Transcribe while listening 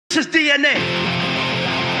This is DNA.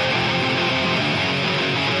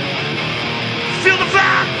 Feel the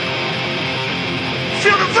vibe.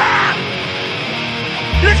 Feel the vibe.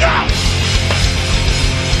 Let's go.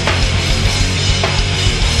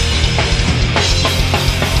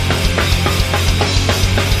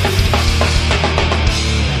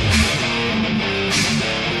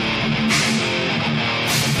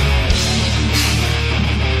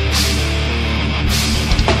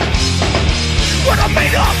 What I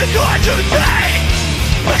made of the God you say,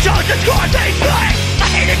 the sons of God they say. I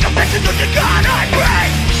hate it, confession to the God I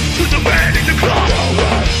pray. To the man in the closet.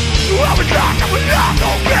 I was lost,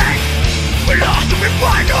 okay. We're lost and we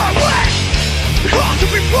find our way. We're lost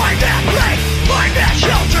and we find that place. Find that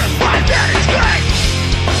shelter, find that escape.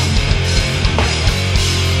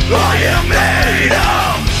 I am made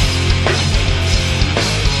of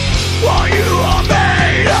what you are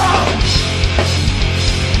made of.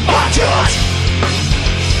 I trust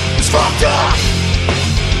it's fucked up.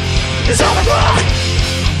 It's all about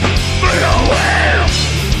but oh well.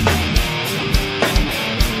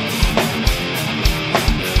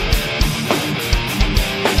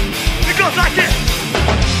 It goes like this.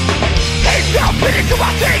 Ain't no pity to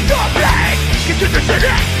my things or blame. Get to the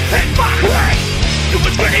city, ain't my way. You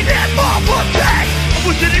was winning that marble day. I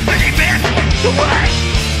was in it many men the way.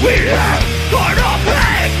 We have got our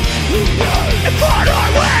pain and fought our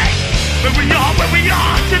way. Where we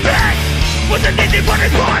are today wasn't easy but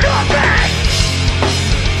it's part of me.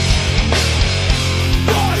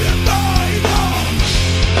 I am made of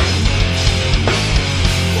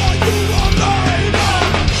what you are made of.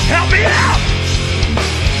 Help me out.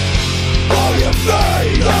 I am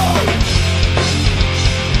made of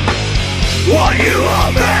what you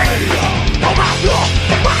are made of.